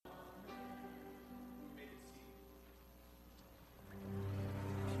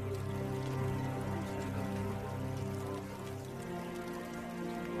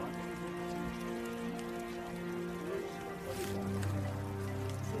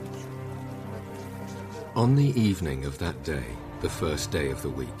On the evening of that day, the first day of the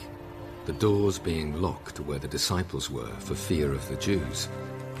week, the doors being locked where the disciples were for fear of the Jews,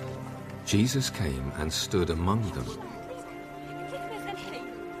 Jesus came and stood among them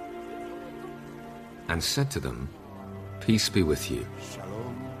and said to them, "Peace be with you."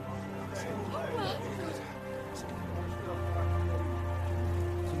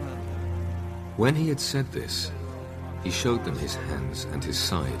 When he had said this, he showed them his hands and his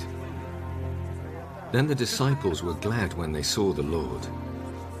side. Then the disciples were glad when they saw the Lord.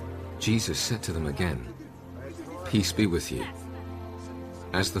 Jesus said to them again, "Peace be with you.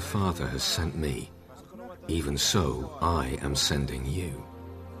 As the Father has sent me, even so I am sending you."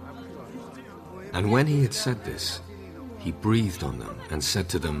 And when he had said this, he breathed on them and said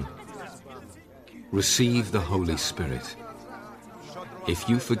to them, "Receive the Holy Spirit. If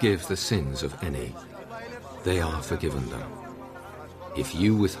you forgive the sins of any, they are forgiven them. If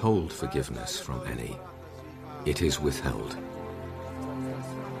you withhold forgiveness from any, it is withheld."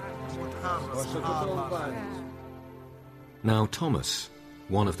 Now Thomas,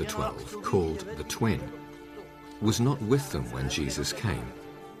 one of the 12, called the Twin, was not with them when Jesus came.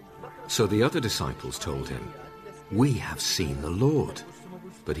 So the other disciples told him, "We have seen the Lord."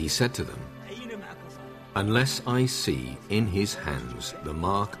 But he said to them, "Unless I see in his hands the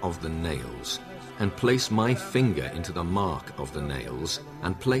mark of the nails, and place my finger into the mark of the nails,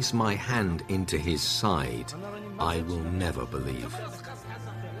 and place my hand into his side, I will never believe."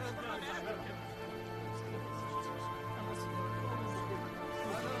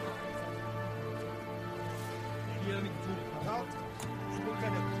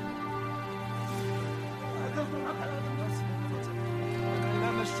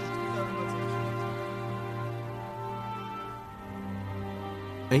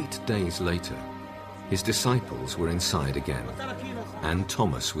 Eight days later, his disciples were inside again, and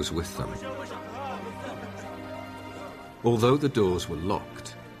Thomas was with them. Although the doors were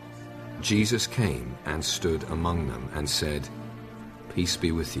locked, Jesus came and stood among them and said, "Peace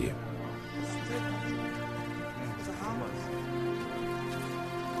be with you."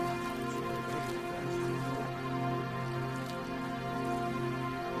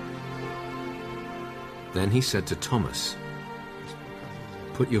 Then he said to Thomas,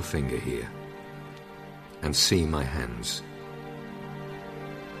 "Put your finger here and see my hands,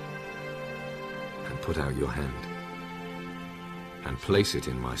 and put out your hand and place it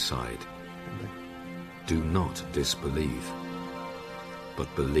in my side. Do not disbelieve, but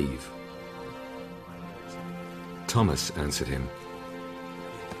believe." Thomas answered him,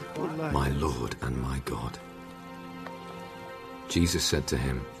 "My Lord and my God." Jesus said to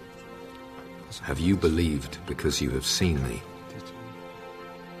him, "Have you believed because you have seen me?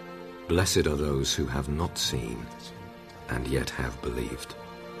 Blessed are those who have not seen and yet have believed."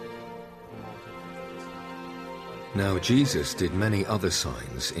 Now Jesus did many other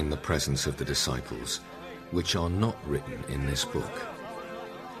signs in the presence of the disciples, which are not written in this book.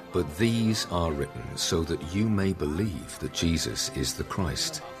 But these are written so that you may believe that Jesus is the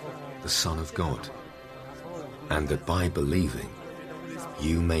Christ, the Son of God, and that by believing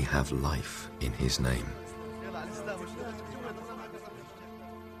you may have life in his name.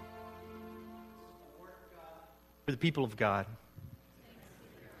 For the people of God.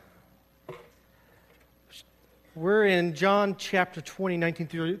 We're in John chapter 20, 19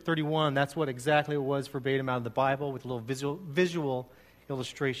 through 31. That's what exactly it was verbatim out of the Bible, with a little visual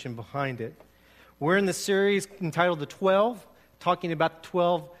illustration behind it. We're in the series entitled The 12, talking about the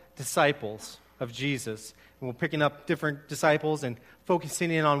 12 disciples of Jesus. And we're picking up different disciples and focusing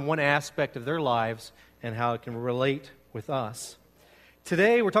in on one aspect of their lives and how it can relate with us.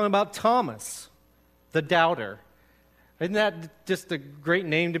 Today we're talking about Thomas, the doubter. Isn't that just a great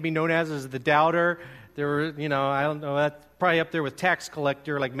name to be known as the doubter? There were, I don't know, that's probably up there with tax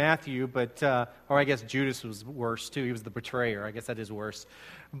collector like Matthew, but, or I guess Judas was worse too. He was the betrayer. I guess that is worse.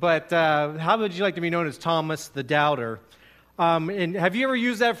 But how would you like to be known as Thomas, the doubter? And have you ever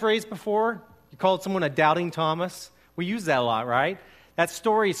used that phrase before? You called someone a doubting Thomas? We use that a lot, right? That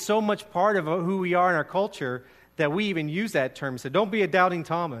story is so much part of who we are in our culture that we even use that term. So don't be a doubting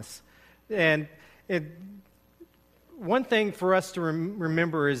Thomas. And one thing for us to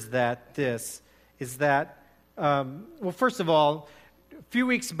remember is that first of all, a few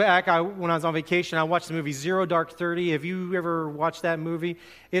weeks back, when I was on vacation, I watched the movie Zero Dark 30. Have you ever watched that movie?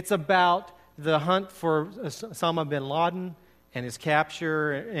 It's about the hunt for Osama bin Laden and his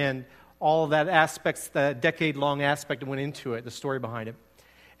capture and all of that aspects, the decade-long aspect that went into it, the story behind it.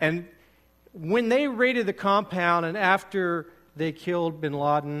 And when they raided the compound and after they killed bin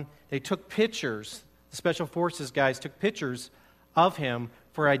Laden, they took pictures. The Special Forces guys took pictures of him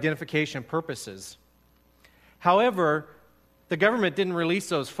for identification purposes. However, the government didn't release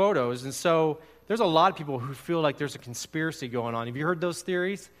those photos, and so there's a lot of people who feel like there's a conspiracy going on. Have you heard those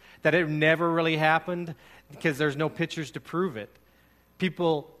theories? That it never really happened because there's no pictures to prove it.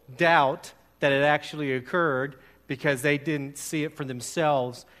 People doubt that it actually occurred because they didn't see it for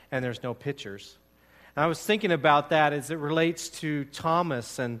themselves and there's no pictures. And I was thinking about that as it relates to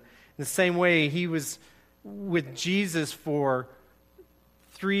Thomas, and in the same way he was with Jesus for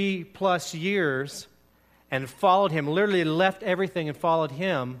 3+ years and followed him, literally left everything and followed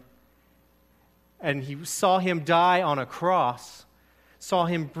him, and he saw him die on a cross, saw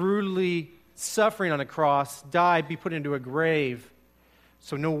him brutally suffering on a cross, die, be put into a grave.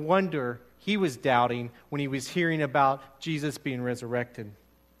 So no wonder he was doubting when he was hearing about Jesus being resurrected.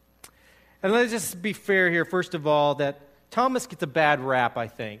 And let's just be fair here, first of all, that Thomas gets a bad rap, I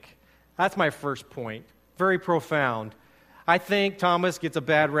think. That's my first point. Very profound. I think Thomas gets a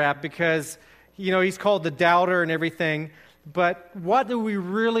bad rap because, he's called the doubter and everything. But what do we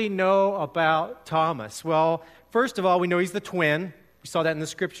really know about Thomas? Well, first of all, we know he's the twin. We saw that in the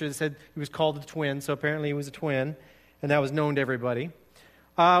scripture. It said he was called the twin, so apparently he was a twin, and that was known to everybody.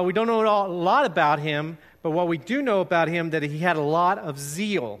 We don't know a lot about him, but what we do know about him that he had a lot of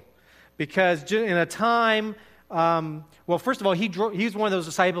zeal, because in a time, first of all, he's one of those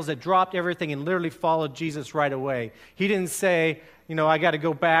disciples that dropped everything and literally followed Jesus right away. He didn't say, I got to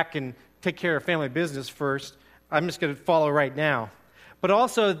go back and take care of family business first. I'm just going to follow right now. But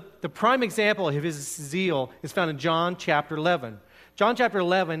also, the prime example of his zeal is found in John chapter 11. John chapter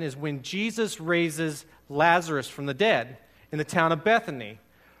 11 is when Jesus raises Lazarus from the dead in the town of Bethany.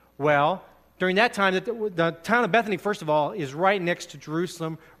 Well, during that time, the town of Bethany, first of all, is right next to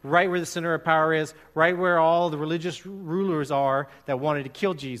Jerusalem, right where the center of power is, right where all the religious rulers are that wanted to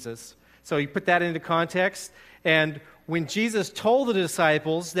kill Jesus. So you put that into context. And when Jesus told the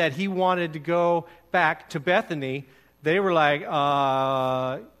disciples that he wanted to go back to Bethany, they were like,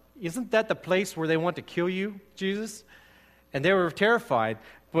 isn't that the place where they want to kill you, Jesus? And they were terrified.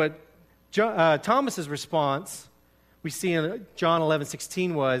 But Thomas's response, we see in John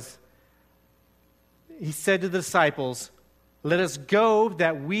 11:16 was, he said to the disciples, "Let us go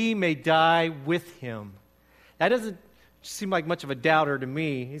that we may die with him." That doesn't seem like much of a doubter to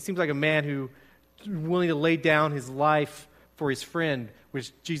me. He seems like a man who is willing to lay down his life for his friend,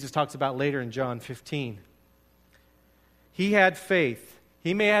 which Jesus talks about later in John 15. He had faith.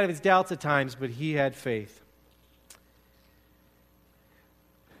 He may have his doubts at times, but he had faith.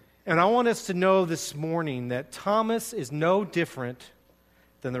 And I want us to know this morning that Thomas is no different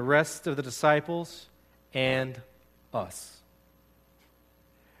than the rest of the disciples and us.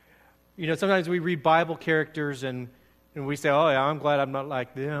 Sometimes we read Bible characters and we say, oh, yeah, I'm glad I'm not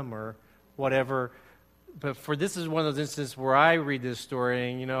like them or whatever. But this is one of those instances where I read this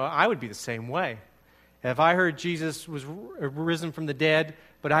story and, I would be the same way. If I heard Jesus was risen from the dead,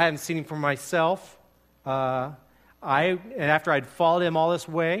 but I hadn't seen him for myself, and after I'd followed him all this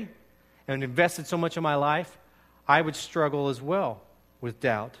way and invested so much of my life, I would struggle as well with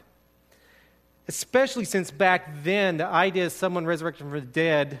doubt. Especially since back then, the idea of someone resurrected from the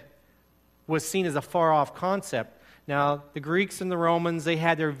dead was seen as a far-off concept. Now, the Greeks and the Romans, they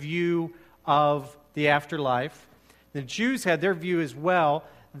had their view of the afterlife. The Jews had their view as well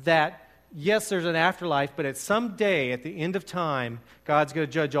that, yes, there's an afterlife, but at some day, at the end of time, God's going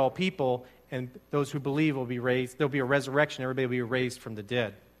to judge all people, and those who believe will be raised. There'll be a resurrection. Everybody will be raised from the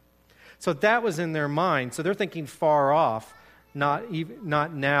dead. So that was in their mind. So they're thinking far off, not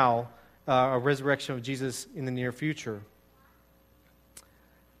now, a resurrection of Jesus in the near future.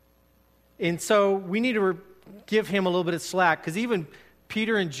 And so we need to give him a little bit of slack, because even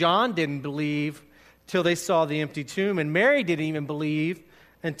Peter and John didn't believe till they saw the empty tomb, and Mary didn't even believe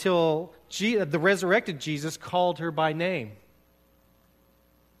until the resurrected Jesus called her by name.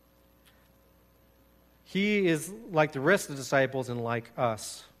 He is like the rest of the disciples and like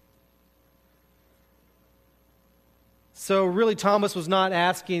us. So really, Thomas was not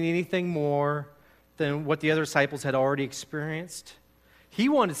asking anything more than what the other disciples had already experienced. He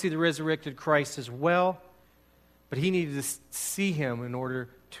wanted to see the resurrected Christ as well, but he needed to see him in order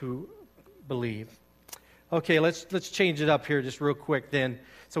to believe. Okay, let's change it up here just real quick then.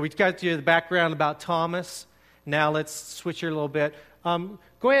 So we got you the background about Thomas. Now let's switch here a little bit.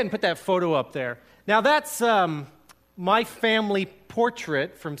 Go ahead and put that photo up there. Now that's my family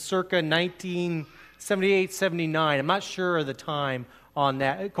portrait from circa 1978, 79. I'm not sure of the time on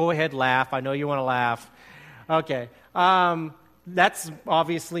that. Go ahead, laugh. I know you want to laugh. Okay. That's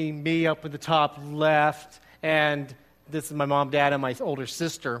obviously me up at the top left, and this is my mom, dad, and my older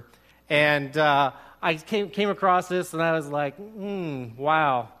sister. And I came across this, and I was like,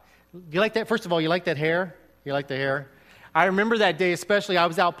 wow. You like that? First of all, you like that hair? You like the hair? I remember that day especially. I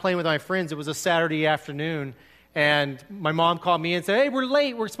was out playing with my friends. It was a Saturday afternoon, and my mom called me and said, "Hey, we're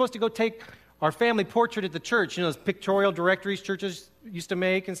late. We're supposed to go take our family portrait at the church." You know, those pictorial directories churches used to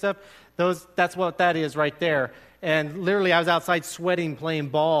make and stuff. That's what that is right there. And literally, I was outside sweating, playing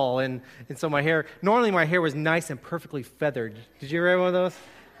ball, and so normally my hair was nice and perfectly feathered. Did you ever have one of those?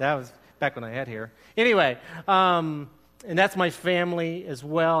 That was back when I had hair. Anyway, and that's my family as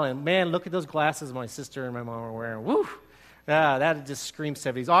well. And man, look at those glasses my sister and my mom are wearing. Woo! That just screams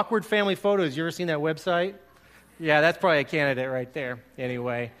 70s. Awkward family photos. You ever seen that website? Yeah, that's probably a candidate right there.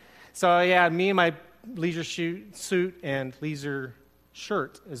 Anyway, so yeah, me in my leisure suit and leisure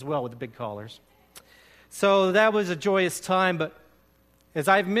shirt as well with the big collars. So that was a joyous time, but as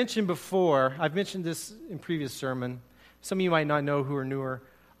I've mentioned before, I've mentioned this in previous sermon. Some of you might not know who are newer.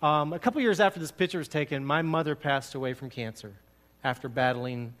 A couple years after this picture was taken, my mother passed away from cancer after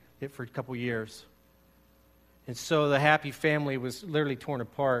battling it for a couple years. And so the happy family was literally torn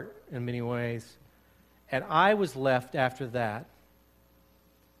apart in many ways. And I was left after that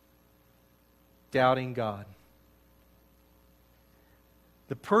doubting God.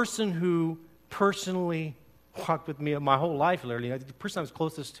 The person who personally walked with me my whole life, literally, the person I was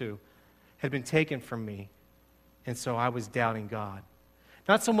closest to, had been taken from me. And so I was doubting God.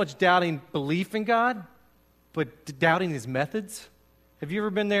 Not so much doubting belief in God, but doubting his methods. Have you ever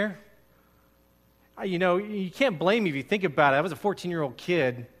been there? You know, you can't blame me if you think about it. I was a 14-year-old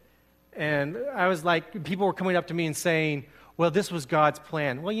kid, and I was like, people were coming up to me and saying, well, this was God's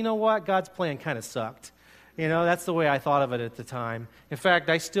plan. Well, you know what? God's plan kind of sucked. You know, that's the way I thought of it at the time. In fact,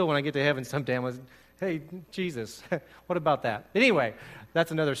 I still, when I get to heaven someday, I'm like, hey, Jesus, what about that? Anyway,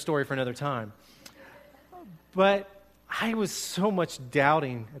 that's another story for another time. But I was so much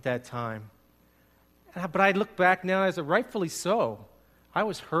doubting at that time. But I look back now, as rightfully so. I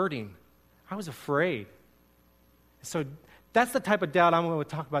was hurting. I was afraid. So that's the type of doubt I'm going to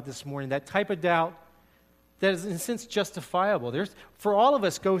talk about this morning, that type of doubt that is, in a sense, justifiable. For all of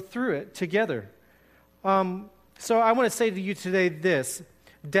us, go through it together. So I want to say to you today this.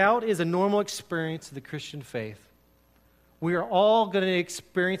 Doubt is a normal experience of the Christian faith. We are all going to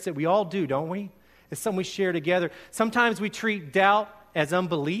experience it. We all do, don't we? It's something we share together. Sometimes we treat doubt as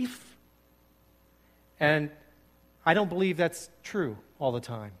unbelief, and I don't believe that's true all the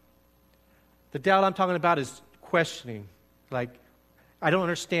time. The doubt I'm talking about is questioning. Like, I don't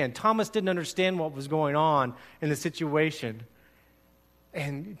understand. Thomas didn't understand what was going on in the situation,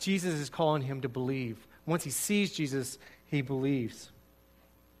 and Jesus is calling him to believe. Once he sees Jesus, he believes.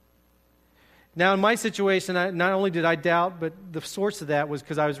 Now, in my situation, not only did I doubt, but the source of that was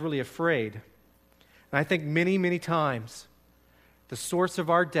because I was really afraid. And I think many, many times, the source of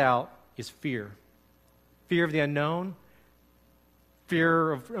our doubt is fear. Fear of the unknown,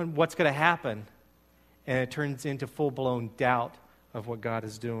 fear of what's going to happen, and it turns into full-blown doubt of what God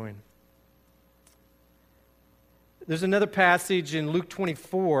is doing. There's another passage in Luke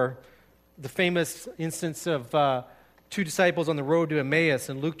 24, the famous instance of two disciples on the road to Emmaus,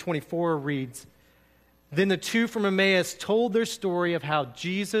 and Luke 24 reads, "Then the two from Emmaus told their story of how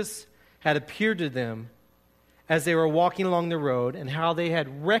Jesus had appeared to them as they were walking along the road, and how they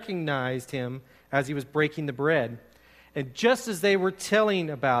had recognized him as he was breaking the bread. And just as they were telling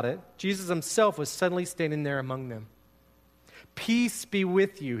about it, Jesus himself was suddenly standing there among them. 'Peace be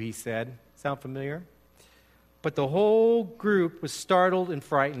with you,' he said." Sound familiar? But the whole group was startled and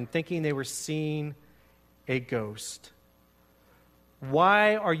frightened, thinking they were seeing a ghost.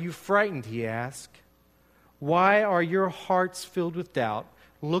 "Why are you frightened?" he asked. "Why are your hearts filled with doubt?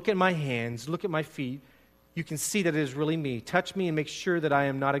 Look at my hands, look at my feet. You can see that it is really me. Touch me and make sure that I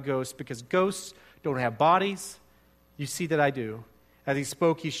am not a ghost, because ghosts don't have bodies. You see that I do." As he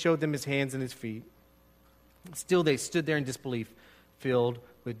spoke, he showed them his hands and his feet. Still they stood there in disbelief, filled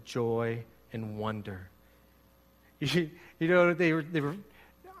with joy and wonder. You know, they were.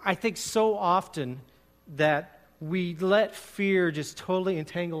 I think so often that we let fear just totally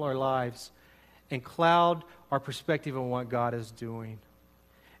entangle our lives and cloud our perspective on what God is doing.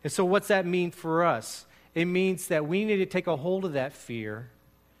 And so what's that mean for us? It means that we need to take a hold of that fear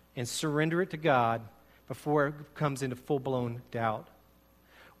and surrender it to God before it comes into full-blown doubt.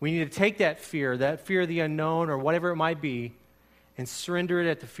 We need to take that fear of the unknown or whatever it might be, and surrender it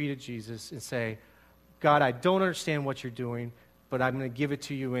at the feet of Jesus and say, "God, I don't understand what you're doing, but I'm going to give it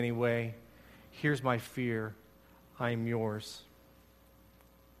to you anyway. Here's my fear. I am yours."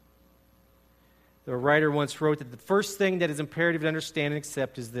 The writer once wrote that the first thing that is imperative to understand and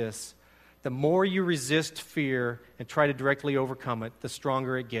accept is this: the more you resist fear and try to directly overcome it, the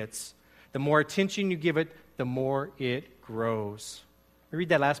stronger it gets. The more attention you give it, the more it grows. Let me read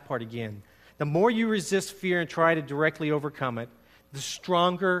that last part again. The more you resist fear and try to directly overcome it, the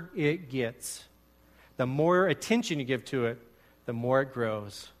stronger it gets. The more attention you give to it, the more it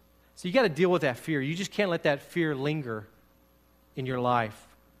grows. So you got to deal with that fear. You just can't let that fear linger in your life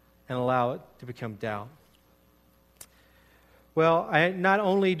and allow it to become doubt. Well, not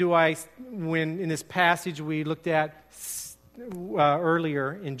only do I, when in this passage we looked at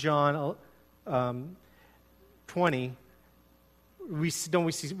earlier in John 20, we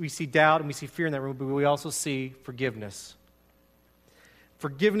see doubt and we see fear in that room, but we also see forgiveness.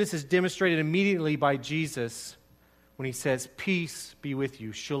 Forgiveness is demonstrated immediately by Jesus when he says, "Peace be with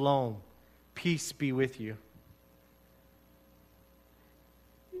you." Shalom. Peace be with you.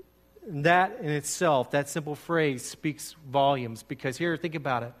 And that in itself, that simple phrase, speaks volumes. Because here, think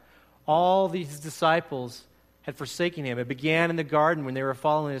about it. All these disciples had forsaken him. It began in the garden when they were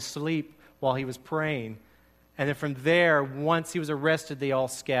falling asleep while he was praying. And then from there, once he was arrested, they all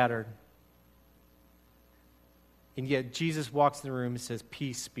scattered. And yet Jesus walks in the room and says,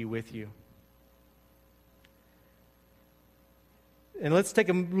 "Peace be with you." And let's take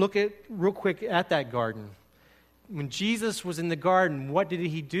a look at real quick at that garden. When Jesus was in the garden, what did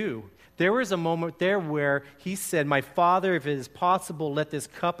he do? There was a moment there where he said, "My Father, if it is possible, let this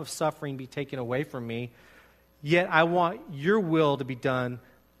cup of suffering be taken away from me. Yet I want your will to be done,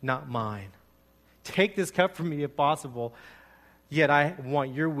 not mine. Take this cup from me if possible. Yet I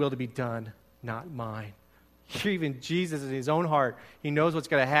want your will to be done, not mine." Even Jesus in his own heart, he knows what's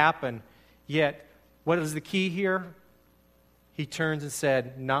going to happen. Yet, what is the key here? He turns and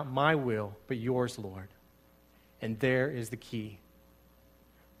said, "Not my will, but yours, Lord." And there is the key.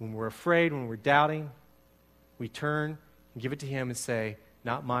 When we're afraid, when we're doubting, we turn and give it to him and say,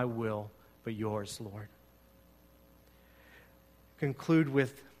 "Not my will, but yours, Lord." Conclude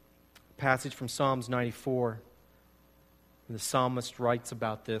with a passage from Psalms 94. And the psalmist writes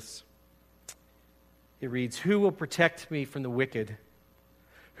about this. It reads, "Who will protect me from the wicked?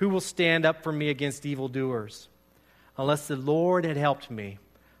 Who will stand up for me against evildoers? Unless the Lord had helped me,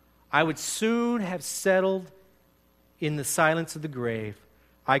 I would soon have settled in the silence of the grave.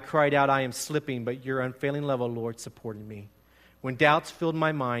 I cried out, I am slipping, but your unfailing love, O Lord, supported me. When doubts filled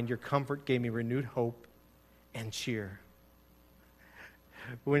my mind, your comfort gave me renewed hope and cheer."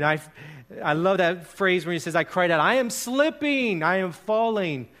 When I love that phrase when he says, "I cried out, I am slipping, I am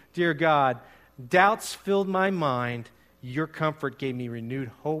falling, dear God. Doubts filled my mind. Your comfort gave me renewed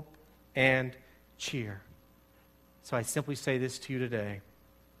hope and cheer." So I simply say this to you today.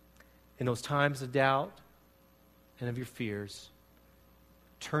 In those times of doubt and of your fears,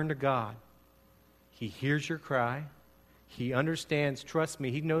 turn to God. He hears your cry. He understands. Trust me,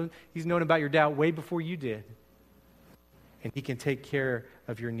 He's known about your doubt way before you did. And He can take care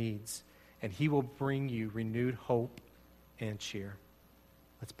of your needs. And He will bring you renewed hope and cheer.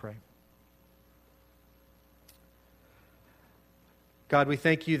 Let's pray. God, we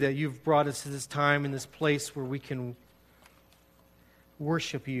thank you that you've brought us to this time in this place where we can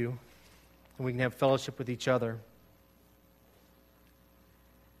worship you and we can have fellowship with each other.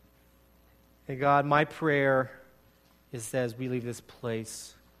 And God, my prayer is that as we leave this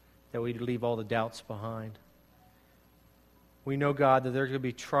place, that we leave all the doubts behind. We know, God, that there are going to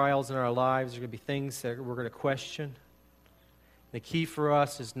be trials in our lives. There are going to be things that we're going to question. The key for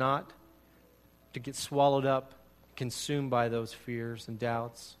us is not to get swallowed up, consumed by those fears and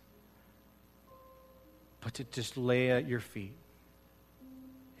doubts, but to just lay it at your feet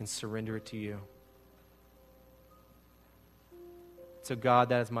and surrender it to you. So God,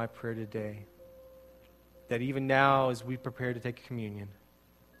 that is my prayer today, that even now as we prepare to take communion,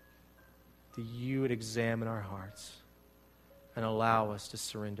 that you would examine our hearts and allow us to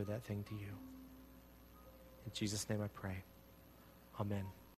surrender that thing to you. In Jesus' name I pray. Amen.